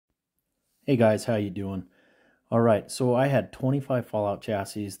Hey guys, how you doing? All right, so I had 25 Fallout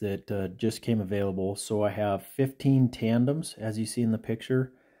chassis that just came available. So I have 15 tandems, as you see in the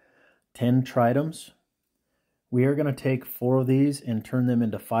picture, 10 tridems. We are going to take 4 of these and turn them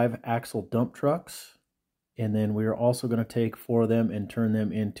into 5-axle dump trucks. And then we are also going to take 4 of them and turn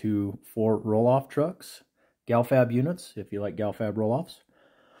them into 4 roll-off trucks, Galfab units, if you like Galfab roll-offs.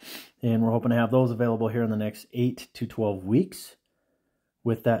 And we're hoping to have those available here in the next 8 to 12 weeks.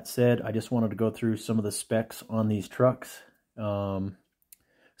 With that said, I just wanted to go through some of the specs on these trucks.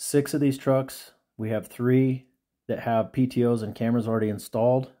 6 of these trucks, we have 3 that have PTOs and cameras already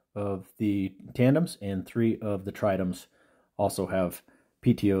installed of the tandems, and 3 of the tridems also have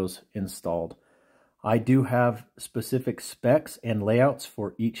PTOs installed. I do have specific specs and layouts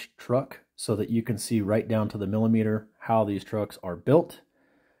for each truck so that you can see right down to the millimeter how these trucks are built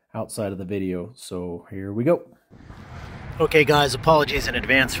outside of the video. So here we go. Okay guys, apologies in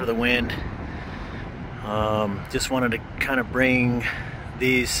advance for the wind. Just wanted to kind of bring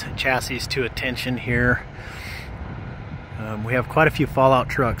these chassis to attention here. We have quite a few Fallout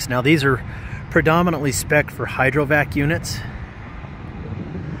trucks. Now these are predominantly spec'd for hydrovac units.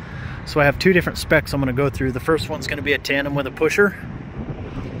 So I have 2 different specs I'm going to go through. The first one's going to be a tandem with a pusher.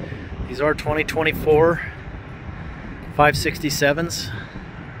 These are 2024 567s.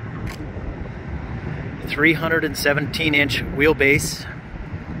 317-inch wheelbase.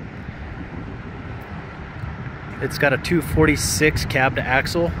 It's got a 246 cab to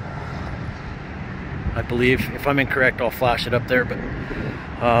axle, I believe. If I'm incorrect, I'll flash it up there, but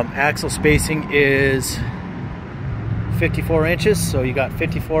axle spacing is 54 inches, so you got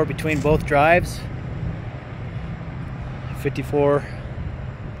 54 between both drives. 54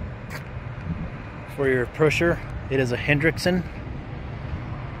 for your pusher. It is a Hendrickson.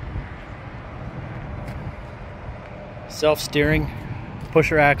 Self-steering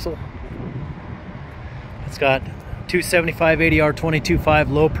pusher axle. It's got 275 ADR 22.5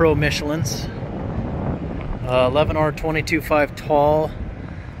 low pro Michelins, 11R 22.5 tall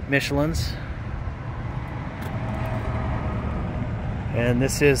Michelins, and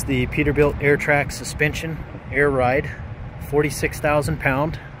this is the Peterbilt Air Track suspension air ride, 46,000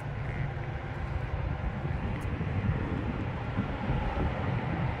 pound.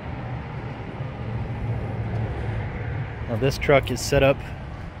 Now this truck is set up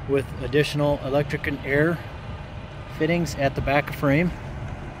with additional electric and air fittings at the back of frame.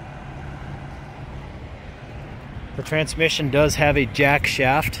 The transmission does have a jack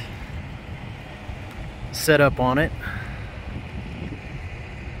shaft set up on it.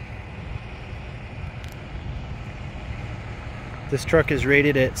 This truck is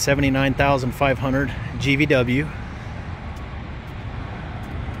rated at 79,500 GVW.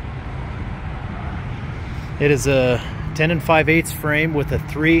 It is a 10 5/8 frame with a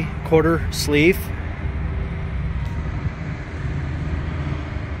 3/4 sleeve.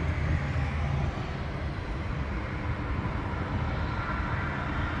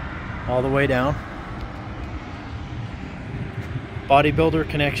 All the way down. Bodybuilder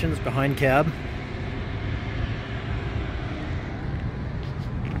connections behind cab.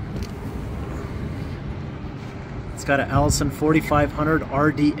 It's got an Allison 4500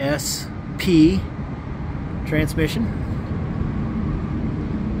 RDS-P transmission.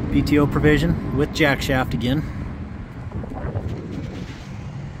 PTO provision with jack shaft again.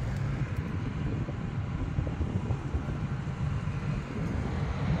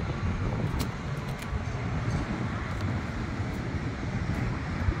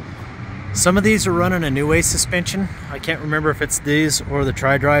 Some of these are running a New Way suspension. I can't remember if it's these or the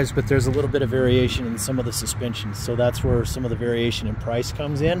tri-drives, but there's a little bit of variation in some of the suspensions, so that's where some of the variation in price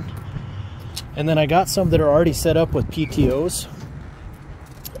comes in. And then I got some that are already set up with PTOs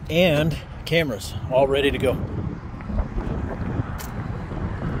and cameras all ready to go.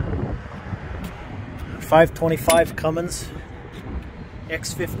 525 Cummins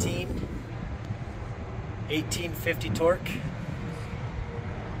X15 1850 torque.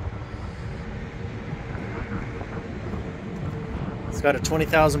 It's got a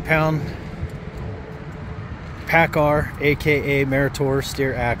 20,000 pound PACCAR, aka Meritor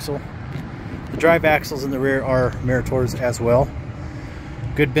steer axle. The drive axles in the rear are Meritors as well.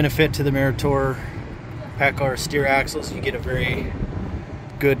 Good benefit to the Meritor PACCAR steer axles. You get a very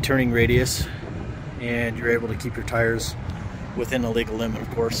good turning radius, and you're able to keep your tires within the legal limit,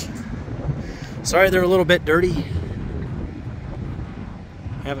 of course. Sorry they're a little bit dirty.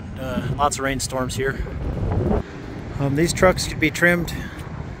 Having lots of rainstorms here. These trucks could be trimmed,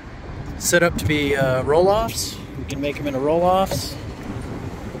 set up to be roll-offs. We can make them into roll-offs.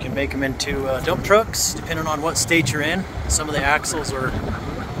 We can make them into dump trucks, depending on what state you're in. Some of the axles are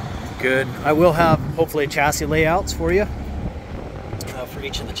good. I will have hopefully chassis layouts for you for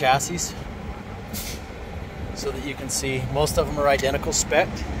each of the chassis so that you can see. Most of them are identical spec.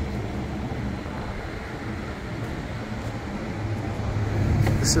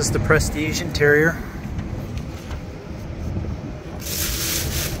 This is the Prestige interior.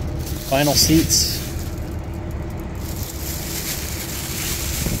 Vinyl seats.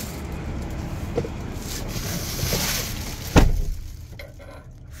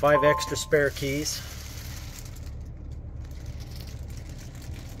 Five extra spare keys.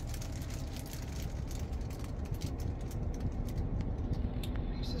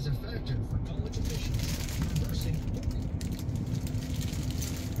 This is a factor for college admissions. Reversing.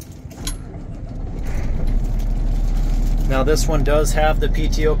 Now this one does have the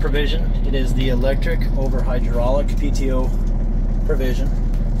PTO provision. It is the electric over hydraulic PTO provision.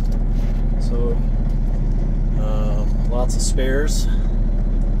 So lots of spares.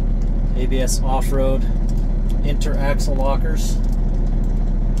 ABS off-road inter-axle lockers.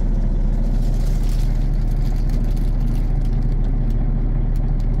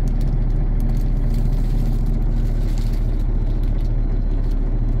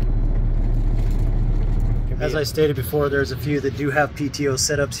 As I stated before, there's a few that do have PTO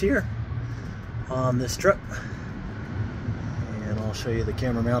setups here on this truck. And I'll show you the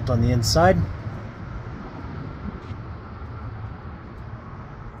camera mount on the inside.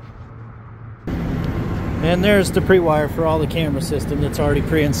 And there's the pre-wire for all the camera system that's already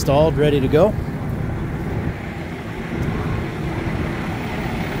pre-installed, ready to go.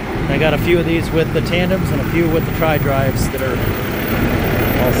 I got a few of these with the tandems and a few with the tri-drives that are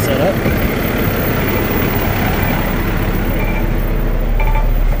all set up.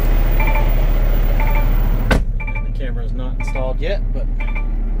 And the camera is not installed yet, but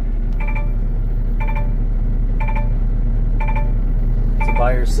it's a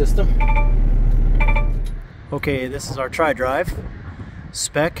buyer's system. Okay, this is our tri-drive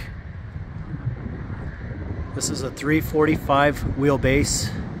spec. This is a 345 wheelbase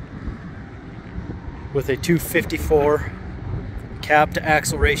with a 254 cab to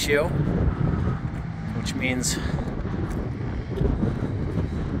axle ratio, which means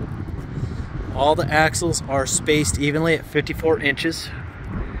all the axles are spaced evenly at 54 inches.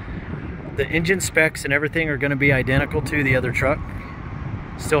 The engine specs and everything are going to be identical to the other truck.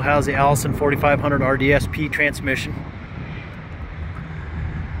 Still has the Allison 4500 RDSP transmission.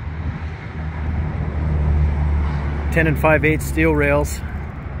 Ten and 5/8 steel rails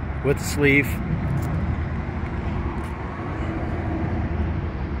with the sleeve.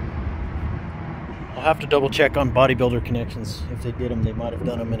 I'll have to double check on bodybuilder connections. If they did them, they might have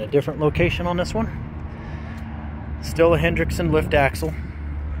done them in a different location on this one. Still a Hendrickson lift axle,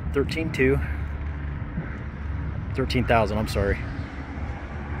 13,000, I'm sorry.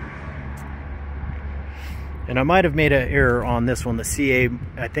 And I might have made an error on this one. The CA,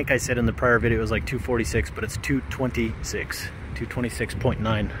 I think I said in the prior video it was like 246, but it's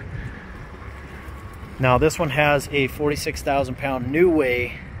 226.9. Now this one has a 46,000 pound New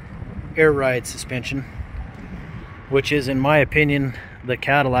Way air ride suspension, which is, in my opinion, the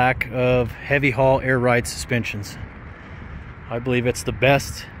Cadillac of heavy haul air ride suspensions. I believe it's the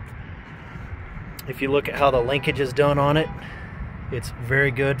best. If you look at how the linkage is done on it, it's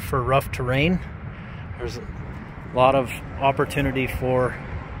very good for rough terrain. There's a lot of opportunity for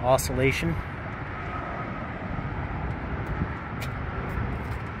oscillation.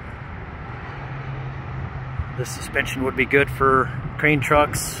 This suspension would be good for crane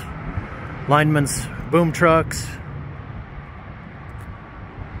trucks, linemen's boom trucks,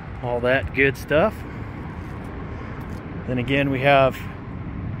 all that good stuff. Then again, we have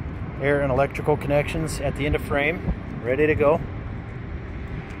air and electrical connections at the end of frame, ready to go.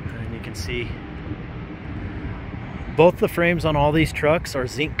 And you can see both the frames on all these trucks are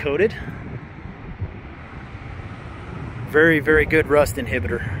zinc coated. Very, very good rust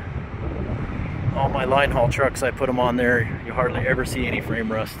inhibitor. All my line haul trucks, I put them on there. You hardly ever see any frame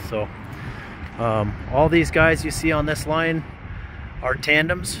rust. So all these guys you see on this line are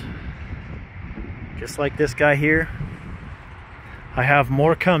tandems, just like this guy here. I have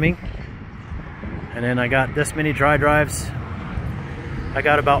more coming. And then I got this many dry drives. I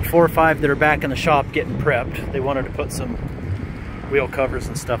got about 4 or 5 that are back in the shop getting prepped. They wanted to put some wheel covers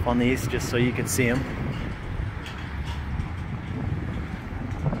and stuff on these just so you can see them.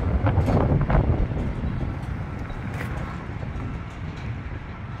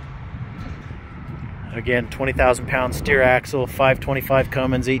 Again, 20,000 pound steer axle, 525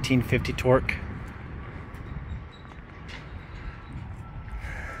 Cummins, 1850 torque.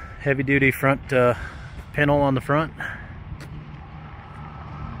 Heavy duty front panel on the front.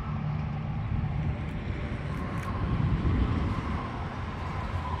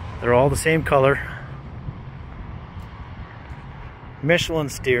 They're all the same color. Michelin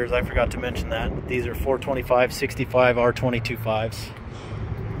steers, I forgot to mention that. These are 425 65 R225s.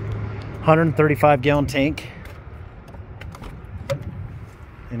 135 gallon tank.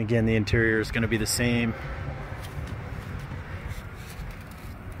 And again, the interior is going to be the same.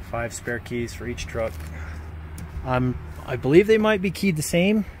 5 spare keys for each truck. I believe they might be keyed the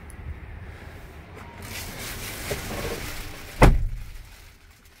same.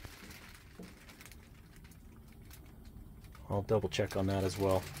 I'll double check on that as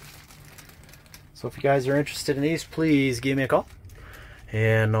well. So if you guys are interested in these, please give me a call.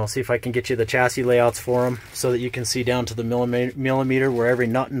 And I'll see if I can get you the chassis layouts for them so that you can see down to the millimeter where every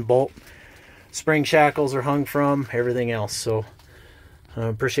nut and bolt, spring shackles are hung from, everything else. So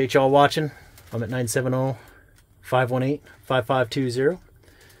appreciate y'all watching. I'm at 970-518-5520.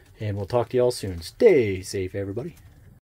 And we'll talk to y'all soon. Stay safe, everybody.